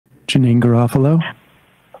Janeane Garofalo.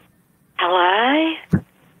 Hello?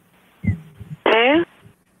 Who?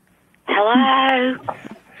 Hello?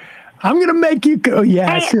 I'm going to make you go.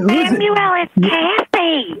 Yes. Hey, Samuel, it's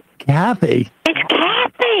Kathy. Kathy? It's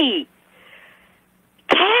Kathy.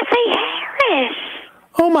 Kathy Harris.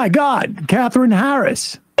 Oh, my God. Katherine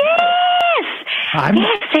Harris. Yes.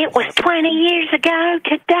 Yes, it was 20 years ago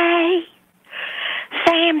today.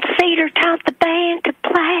 Sam Seder taught the band to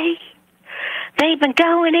play. They've been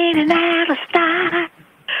going in and out of style,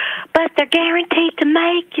 but they're guaranteed to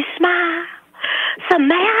make you smile. So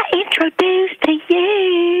may I introduce to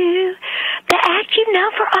you the act you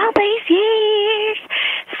know for all these years,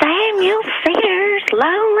 Samuel Seder's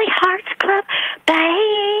Lonely Hearts Club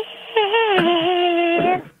Band.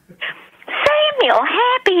 Samuel,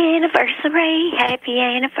 happy anniversary, happy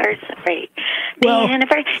anniversary. The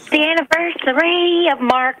anniversary of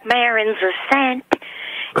Mark Maron's ascent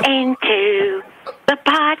into the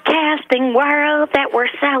podcasting world that we're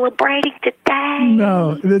celebrating today.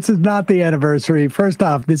 No, this is not the anniversary. First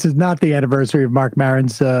off, this is not the anniversary of Mark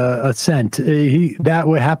Maron's ascent. That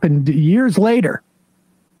happened years later.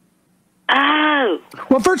 Oh.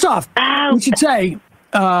 Well, first off, we should say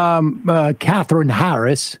Katherine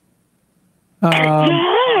Harris.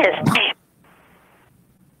 Yes.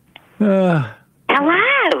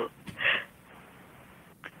 Hello.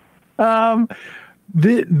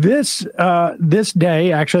 This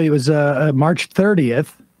day, actually, it was March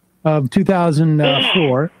 30th of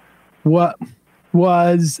 2004. What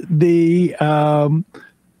was the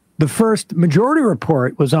first Majority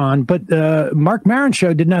Report was on, but Mark Maron's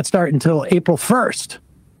show did not start until April 1st,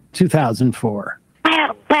 2004.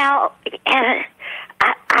 Well,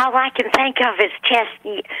 all I can think of is just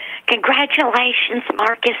congratulations,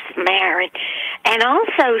 Marcus Maron. And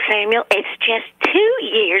also, Samuel, it's just 2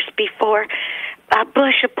 years before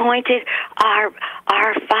Bush appointed our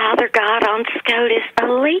Father God on SCOTUS,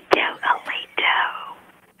 Alito,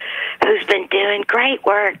 who's been doing great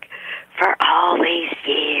work for all these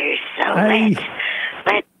years. So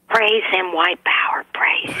let's praise him, white power,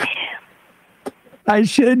 praise him. I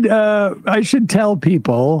should tell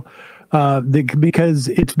people because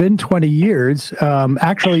it's been 20 years,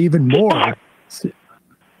 actually even more,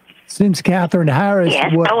 since Katherine Harris.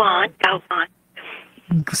 Yes, go on.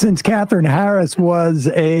 Since Katherine Harris was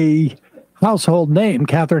a household name.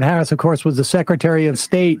 Katherine Harris, of course, was the Secretary of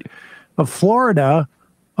State of Florida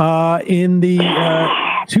in the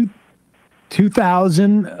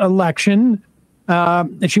 2000 election.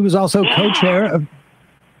 And she was also co-chair of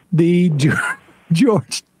the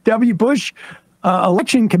George W. Bush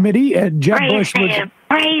election committee. Jeb Bush was.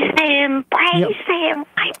 Praise him.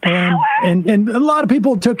 My power. And a lot of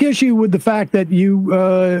people took issue with the fact that you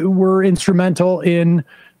were instrumental in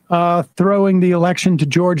throwing the election to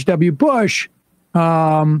George W. Bush.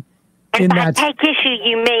 And by take issue,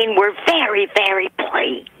 you mean we're very, very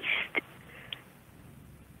pleased.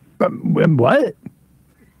 What?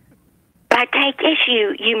 By take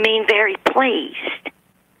issue, you mean very pleased.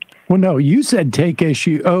 Well, no, you said take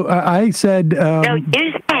issue. Oh, I said. No,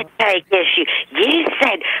 you said take issue.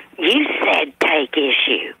 You said take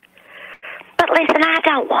issue. But listen, I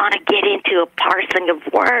don't want to get into a parsing of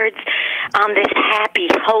words on this happy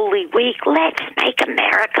Holy Week. Let's make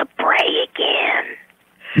America pray again.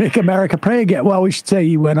 Make America pray again. Well, we should say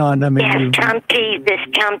you went on. I mean, yes, Trump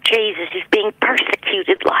Jesus is being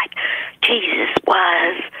persecuted like Jesus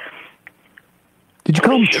was. Did you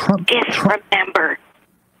call him Trump? Just remember.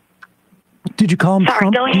 Did you call him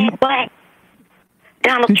Trump? Sorry, go ahead. What?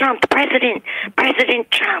 Donald Trump, the president. President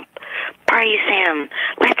Trump. Praise him.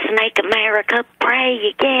 Let's make America pray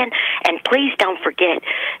again. And please don't forget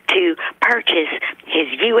to purchase his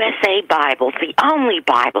USA Bible, the only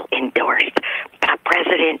Bible endorsed by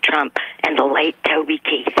President Trump and the late Toby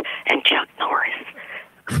Keith and Chuck Norris.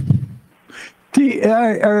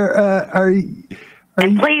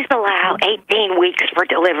 And please allow 18 weeks for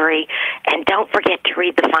delivery, and don't forget to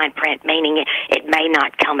read the fine print, meaning it may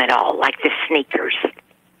not come at all, like the sneakers.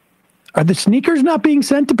 Are the sneakers not being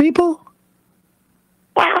sent to people?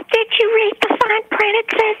 Well, did you read the fine print? It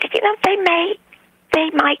says, they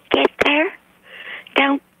might get there.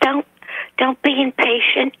 Don't be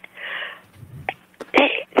impatient.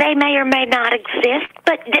 They may or may not exist,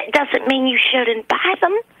 but that doesn't mean you shouldn't buy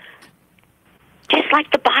them. Just like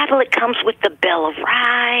the Bible, it comes with the Bill of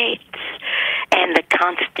Rights and the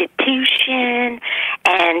Constitution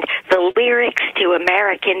and the lyrics to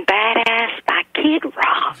American Badass by Kid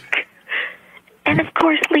Rock. And, of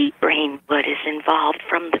course, Lee Greenwood is involved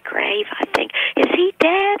from the grave, I think. Is he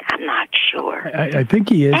dead? I'm not sure. I think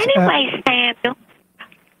he is. Anyway, Samuel,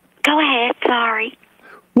 go ahead. Sorry.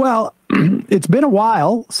 Well, it's been a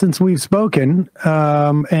while since we've spoken,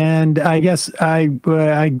 and I guess I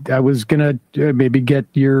was gonna maybe get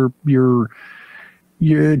your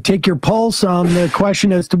take your pulse on the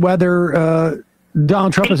question as to whether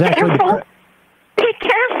Donald Trump is actually. Be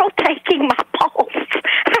careful taking my pulse.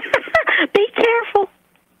 Be careful.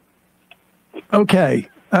 Okay,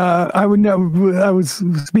 I would know. I was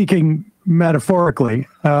speaking metaphorically.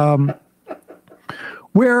 Where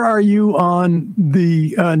are you on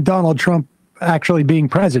the Donald Trump actually being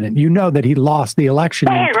president? You know that he lost the election.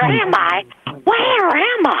 Where am I?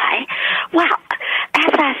 Well,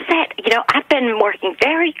 as I said, I've been working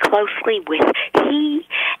very closely with he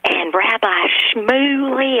and Rabbi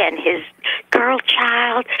Shmuley and his girl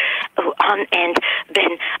child, and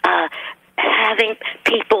been having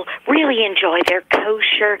people really enjoy their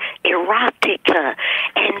kosher erotica.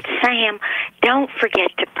 And Sam, don't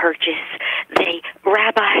forget to purchase the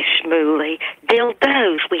Rabbi Shmuley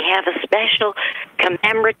dildos. We have a special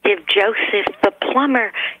commemorative Joseph the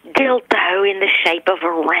Plumber dildo in the shape of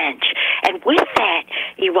a wrench. And with that,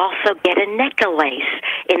 you also get a necklace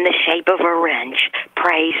in the shape of a wrench.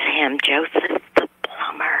 Praise him, Joseph the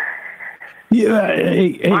Plumber.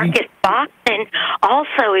 Yeah, Marcus Bachman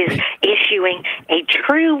also is issuing a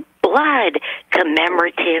True Blood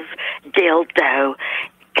commemorative dildo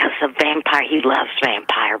because of vampire. He loves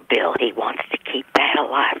Vampire Bill. He wants to keep that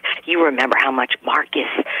alive. You remember how much Marcus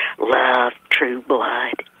loved True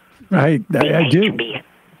Blood. I do.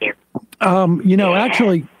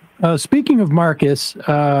 Actually, speaking of Marcus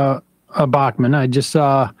Bachman, I just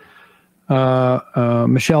saw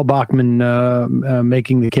Michelle Bachman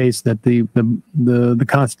making the case that the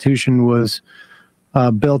Constitution was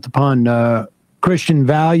built upon Christian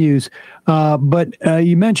values. But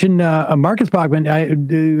you mentioned Marcus Bachman. I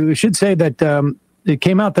should say that it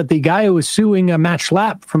came out that the guy who was suing Matt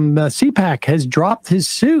Schlapp from CPAC has dropped his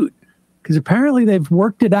suit because apparently they've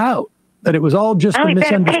worked it out. That it was all just a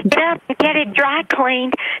misunderstanding. Pick it up and get it dry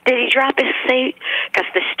cleaned. Did he drop his suit? Because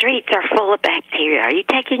the streets are full of bacteria. Are you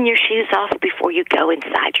taking your shoes off before you go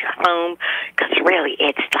inside your home? Because really,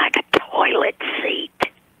 it's like a toilet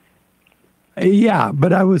seat. Yeah,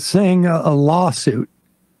 but I was saying a lawsuit.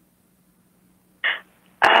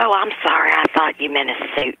 Oh, I'm sorry. I thought you meant a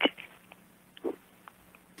suit.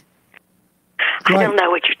 I don't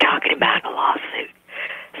know what you're talking about, a lawsuit.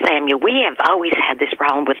 Samuel, we have always had this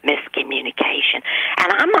problem with miscommunication,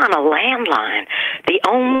 and I'm on a landline, the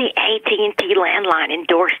only AT&T landline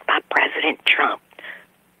endorsed by President Trump.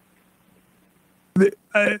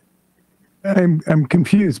 I'm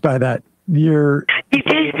confused by that. You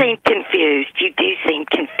do seem confused.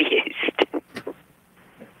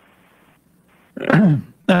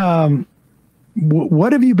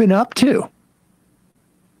 What have you been up to?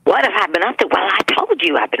 What have I been up to? Well, I told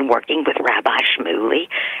you I've been working with Rabbi Shmuley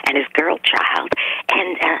and his girl child,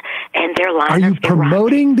 and their line. Are you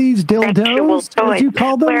promoting these dildos, as you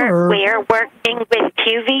call them? We're working with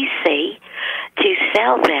QVC to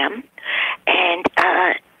sell them and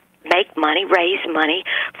make money, raise money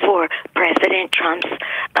for President Trump's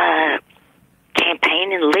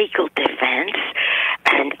campaign and legal defense.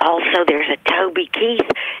 And also, there's a Toby Keith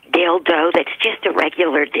dildo that's just a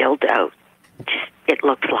regular dildo. It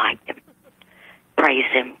looks like him. Praise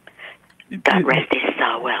him. God rest his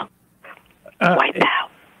soul. Well, wipe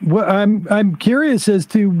out. Well, I'm curious as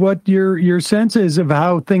to what your sense is of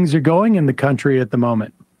how things are going in the country at the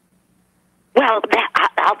moment. Well,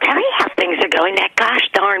 I'll tell you how things are going. That gosh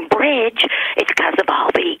darn bridge, it's because of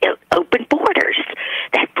all the open borders.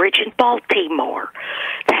 That bridge in Baltimore.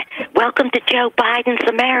 Welcome to Joe Biden's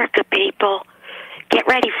America, people. Get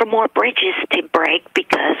ready for more bridges to break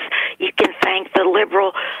because you can thank the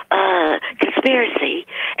liberal conspiracy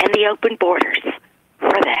and the open borders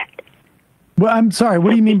for that. Well, I'm sorry.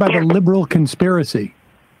 What do you mean by the liberal conspiracy?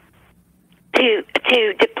 To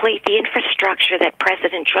deplete the infrastructure that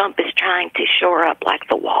President Trump is trying to shore up, like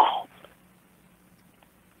the wall.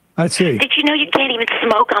 I see. Did you know you can't even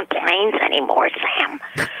smoke on planes anymore, Sam?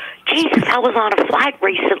 Jesus, I was on a flight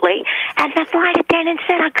recently, and the flight attendant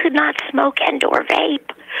said I could not smoke and/or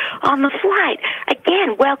vape on the flight.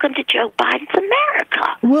 Again, welcome to Joe Biden's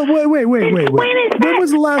America. Well, wait. When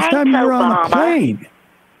was the last time you were on a plane?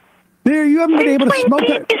 There, you haven't been able to smoke.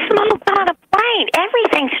 You smoke on a plane.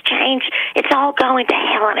 Everything's changed. It's all going to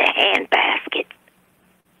hell in a handbasket.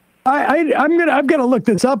 I'm gonna look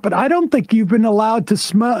this up, but I don't think you've been allowed to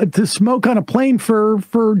smoke on a plane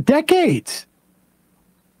for decades.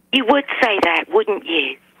 You would say that, wouldn't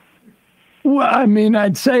you? Well, I mean,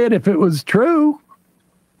 I'd say it if it was true.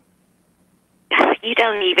 You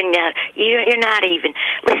don't even know. You're not even.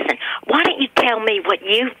 Listen, why don't you tell me what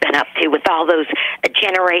you've been up to with all those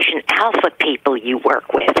Generation Alpha people you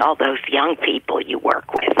work with, all those young people you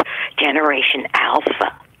work with, Generation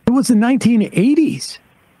Alpha? It was the 1980s.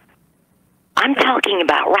 I'm talking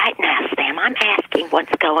about right now, Sam. I'm asking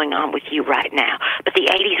what's going on with you right now. But the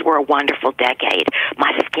 80s were a wonderful decade.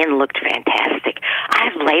 My skin looked fantastic.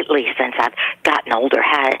 I've lately, since I've gotten older,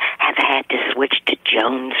 have had to switch to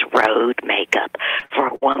Jones Road makeup for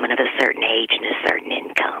a woman of a certain age and a certain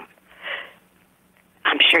income.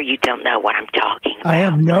 I'm sure you don't know what I'm talking about. I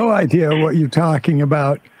have no idea what you're talking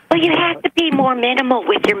about. Well, you have to be more minimal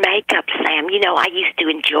with your makeup, Sam. You know, I used to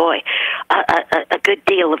enjoy a good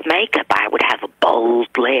deal of makeup. I would have a bold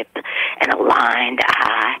lip and a lined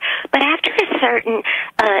eye. But after a certain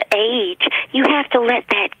age, you have to let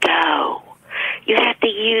that go. You have to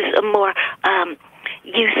use a more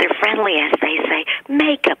user-friendly, as they say,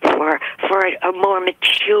 makeup for a more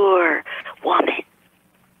mature woman.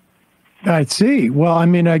 I see. Well, I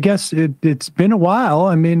mean, I guess it's been a while.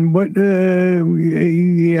 I mean, what? Maybe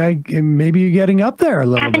you're getting up there a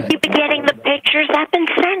little bit. Haven't you been getting the pictures I've been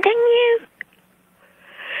sending you?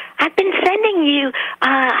 I've been sending you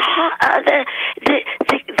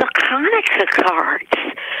the Hanukkah cards.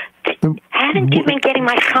 Haven't you been getting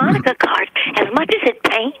my Hanukkah cards? As much as it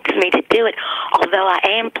pains me to do it, although I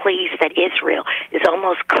am pleased that Israel is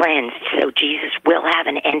almost cleansed, so Jesus will have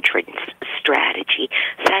an entrance strategy.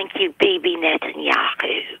 Thank you, Bibi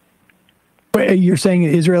Netanyahu. Wait, you're saying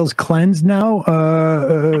Israel's cleansed now?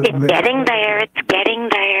 It's getting there. It's getting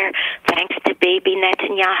there. Thanks to Bibi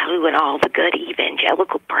Netanyahu and all the good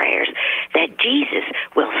evangelical prayers that Jesus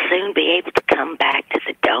will soon be able to come back to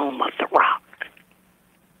the Dome of the Rock.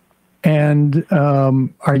 And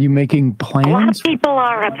are you making plans? A lot of people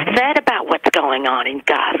are upset about what's going on in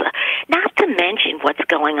Gaza, not to mention what's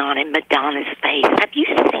going on in Madonna's face. Have you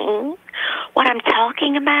seen what I'm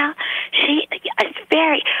talking about?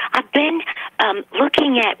 I've been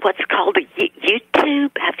looking at what's called a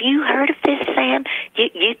YouTube. Have you heard of this, Sam?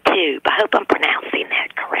 YouTube. I hope I'm pronouncing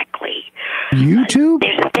that correctly. YouTube?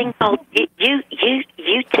 There's a thing called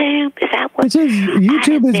YouTube. Is that what? It says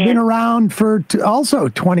YouTube has been around for also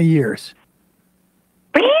 20 years.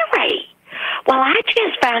 Really? Well, I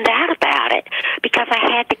just found out about it because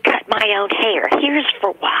I had to cut my own hair. Here's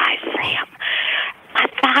for why, Sam. My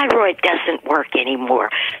thyroid doesn't work anymore,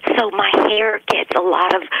 so my hair gets a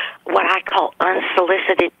lot of what I call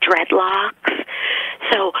unsolicited dreadlocks.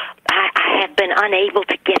 So I have been unable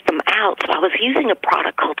to get them out, so I was using a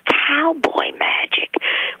product called Cowboy Magic,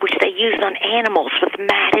 which they use on animals with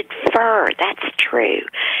matted fur. That's true.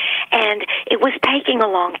 And it was taking a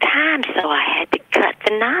long time, so I had to cut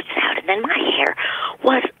the knots out, and then my hair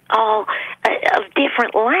was all of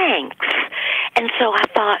different lengths. And so I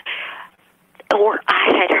thought, or I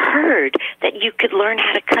had heard that you could learn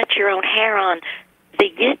how to cut your own hair on the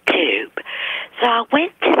YouTube. So I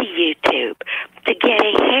went to the YouTube to get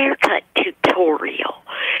a haircut tutorial.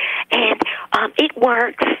 And it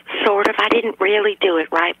works, sort of. I didn't really do it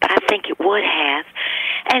right, but I think it would have.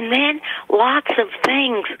 And then lots of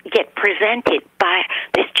things get presented by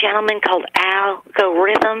this gentleman called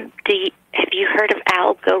Algorithm. Have you heard of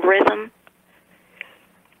Algorithm?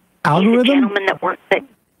 Algorithm? He's a gentleman that works at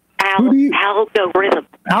Algorithm.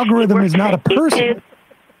 Algorithm is not a person. YouTube.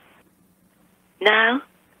 No?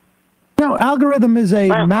 No, algorithm is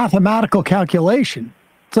a mathematical calculation.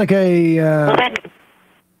 It's like a... Well,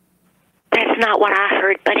 that's not what I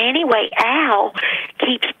heard. But anyway, Al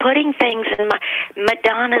keeps putting things in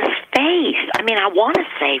Madonna's face. I mean, I want to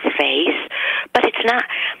say face, but it's not.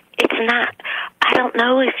 I don't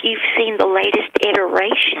know if you've seen the latest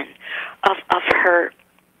iteration of her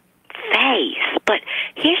face. But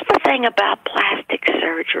here's the thing about plastic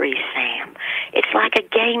surgery, Sam. It's like a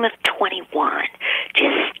game of 21.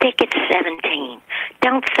 Just stick at 17.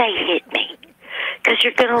 Don't say hit me, because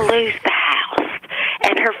you're going to lose the house.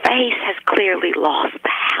 And her face has clearly lost the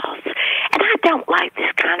house. And I don't like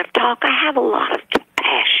this kind of talk. I have a lot of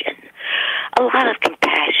compassion. A lot of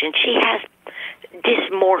compassion. She has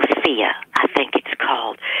dysmorphia, I think it's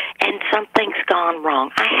called. And something's gone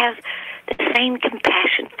wrong. I have the same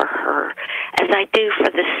compassion for her as I do for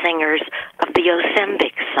the singers of the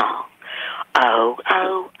Ozembic song. Oh,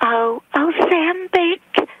 oh, oh,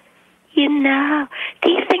 Ozembic, you know.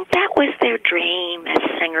 Do you think that was their dream as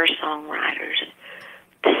singer-songwriters,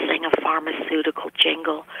 to sing a pharmaceutical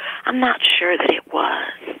jingle? I'm not sure that it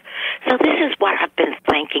was. So this is what I've been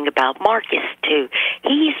thinking about Marcus, too.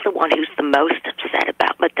 He's the one who's the most upset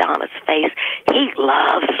about Madonna's face. He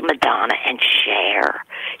loves Madonna and Cher.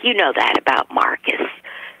 You know that about Marcus.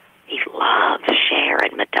 He loves Cher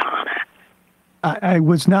and Madonna. I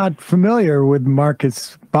was not familiar with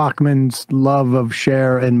Marcus Bachmann's love of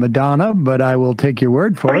Cher and Madonna, but I will take your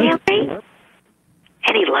word for it. Really?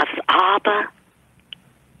 And he loves ABBA.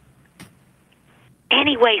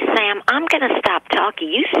 Anyway, Sam, I'm going to stop talking.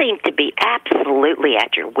 You seem to be absolutely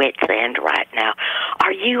at your wit's end right now.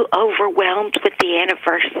 Are you overwhelmed with the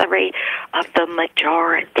anniversary of the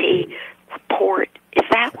majority report? Is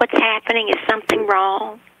that what's happening? Is something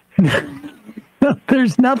wrong?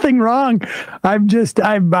 There's nothing wrong. I'm just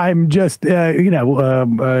trying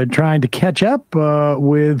to catch up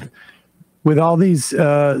with all these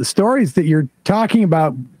stories that you're talking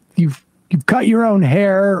about. You've cut your own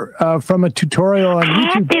hair from a tutorial on YouTube.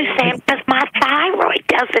 I have to, Sam, because my thyroid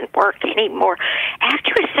doesn't work anymore.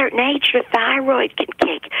 After a certain age, your thyroid can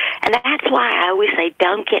kick, and that's why I always say,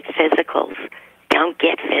 don't get physicals. Don't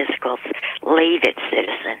get physicals. Leave it,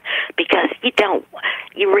 citizen, because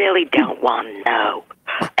you really don't want to know.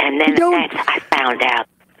 And then I found out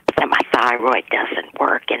that my thyroid doesn't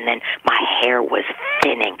work, and then my hair was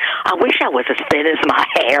thinning. I wish I was as thin as my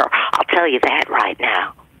hair. I'll tell you that right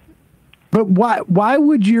now. But why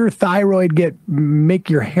would your thyroid make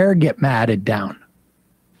your hair get matted down?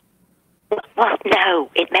 Well,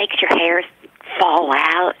 no, it makes your hair fall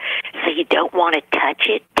out, so you don't want to touch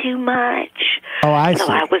it too much. Oh, I see. So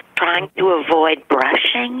I was trying to avoid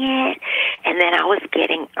brushing it, and then I was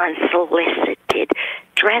getting unsolicited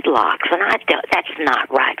dreadlocks, and that's not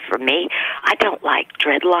right for me. I don't like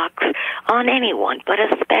dreadlocks on anyone, but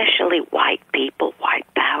especially white people, white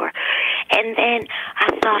power. And then I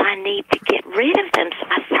thought I need to get rid of them, so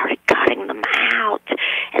I started cutting them out,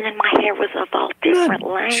 and then my hair was of all different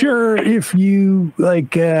lengths. Sure, if you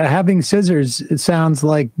like having scissors, it sounds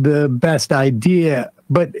like the best idea,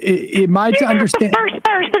 but am I to understand? You're the first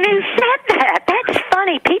person who said that. That's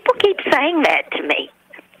funny. People keep saying that to me.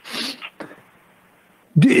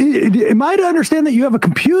 Am I to understand that you have a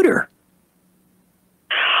computer?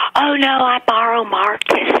 Oh, no, I borrow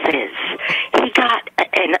Marcus's. He got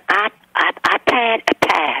an iPad, a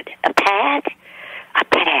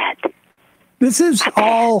pad. This is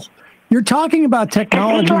all, you're talking about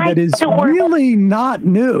technology that is really not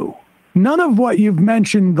new. None of what you've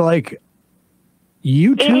mentioned, like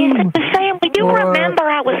YouTube. It is. Sam, you remember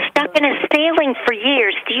I was stuck in a ceiling for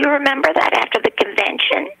years. Do you remember that after the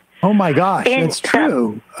convention? Oh my gosh, that's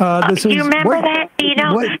true. Do you remember that? Do you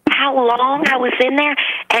know how long I was in there?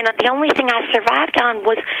 And the only thing I survived on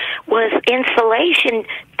was insulation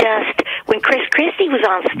dust. When Chris Christie was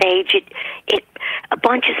on stage, a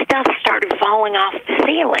bunch of stuff started falling off the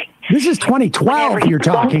ceiling. This is 2012 you're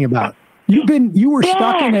talking about. You were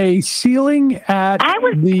stuck in a ceiling at I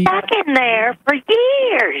was stuck in there for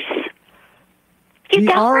years. You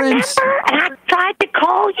don't remember? And I tried to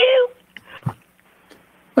call you.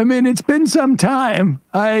 I mean, it's been some time.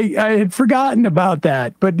 I had forgotten about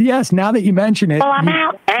that. But yes, now that you mention it. Well, I'm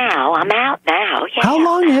out now. Yeah. How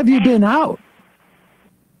long have you been out?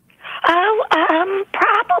 Oh,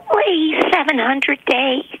 probably 700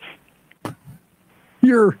 days.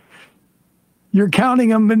 You're counting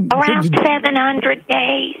them around 700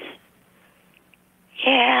 days.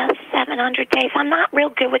 Yeah, 700 days. I'm not real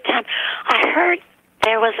good with time. I heard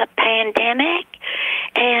there was a pandemic,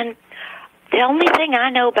 and the only thing I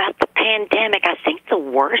know about the pandemic, I think the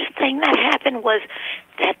worst thing that happened was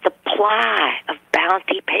that the ply of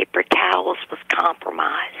Bounty paper towels was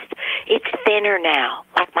compromised. It's thinner now,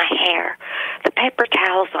 like my hair. The paper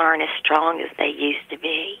towels aren't as strong as they used to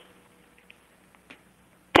be.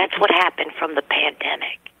 That's what happened from the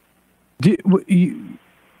pandemic.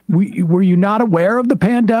 Were you not aware of the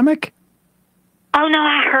pandemic? Oh, no,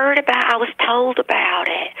 I was told about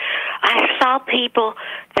it. I saw people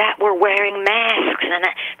that were wearing masks, and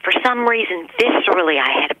for some reason, viscerally,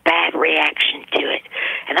 I had a bad reaction to it.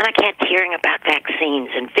 And then I kept hearing about vaccines,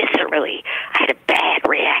 and viscerally, I had a bad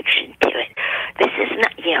reaction to it. This is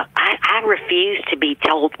not, I refuse to be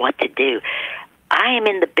told what to do. I am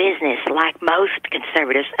in the business, like most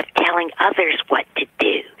conservatives, of telling others what to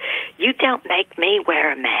do. You don't make me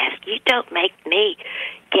wear a mask. You don't make me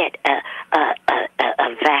get a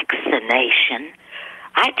vaccination.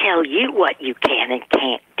 I tell you what you can and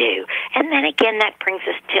can't do. And then again, that brings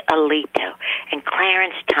us to Alito and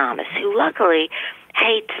Clarence Thomas, who luckily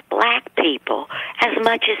hates black people as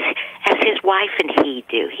much as his wife and he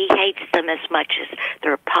do. He hates them as much as the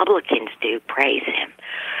Republicans do, praise him.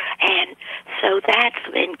 And so that's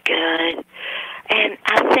been good. And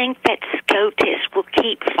I think that SCOTUS will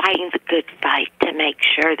keep fighting the good fight to make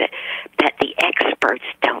sure that the experts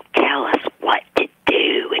don't tell us what to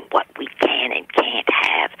do and what we can and can't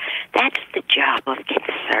have. That's the job of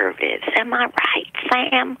conservatives. Am I right,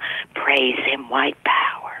 Sam? Praise him, white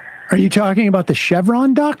power. Are you talking about the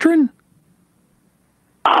Chevron doctrine?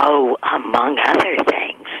 Oh, among other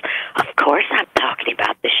things. Of course I'm talking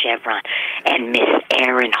about the Chevron and Miss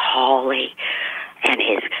Aaron Hawley and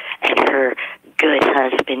her good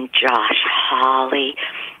husband Josh Hawley,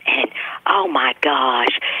 and oh my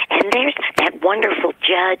gosh, and there's that wonderful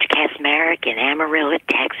Judge Kaczmarek in Amarillo,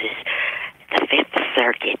 Texas, the Fifth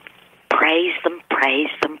Circuit. Praise them, praise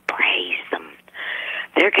them, praise them.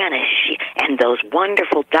 They're gonna and those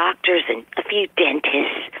wonderful doctors and a few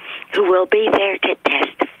dentists who will be there to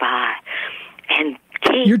testify and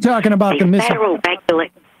keep. You're talking about the federal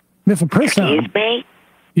regulation. Mifepristone. Excuse me.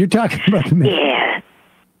 You're talking about the yeah.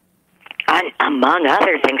 Among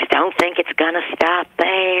other things, don't think it's going to stop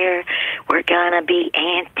there. We're going to be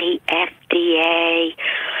anti-FDA.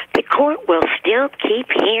 The court will still keep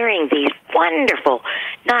hearing these wonderful,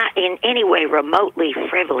 not in any way remotely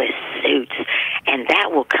frivolous suits, and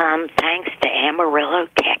that will come thanks to Amarillo,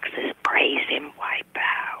 Texas. Praise him, white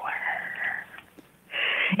power.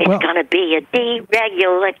 It's going to be a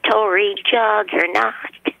deregulatory juggernaut.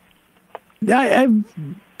 I've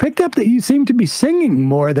picked up that you seem to be singing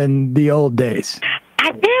more than the old days.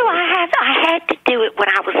 I do. I had to do it when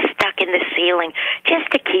I was stuck in the ceiling just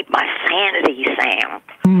to keep my sanity, Sam.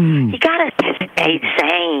 You got to stay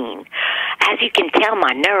sane. As you can tell,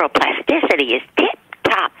 my neuroplasticity is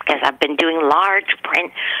tip-top because I've been doing large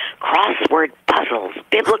print crossword puzzles,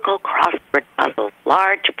 biblical crossword puzzles,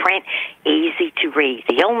 large print, easy to read.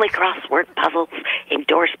 The only crossword puzzles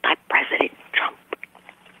endorsed by President Trump.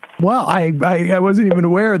 Well, I wasn't even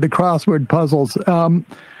aware of the crossword puzzles.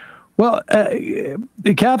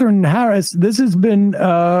 Katherine Harris, this has been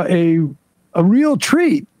a real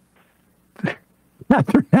treat.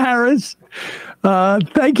 Katherine Harris,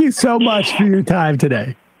 thank you so much for your time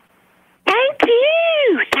today. Thank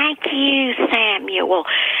you, Samuel.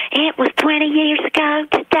 It was 20 years ago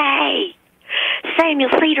today.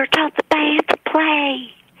 Samuel Seder taught the band to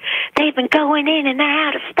play. They've been going in and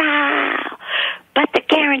out of style, but they're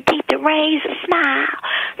guaranteed to raise a smile.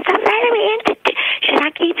 So let me should I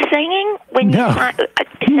keep singing?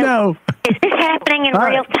 No. Is this happening in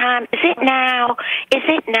real time? Is it now?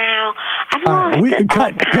 I've lost it.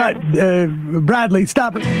 Cut. Bradley,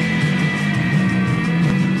 stop it.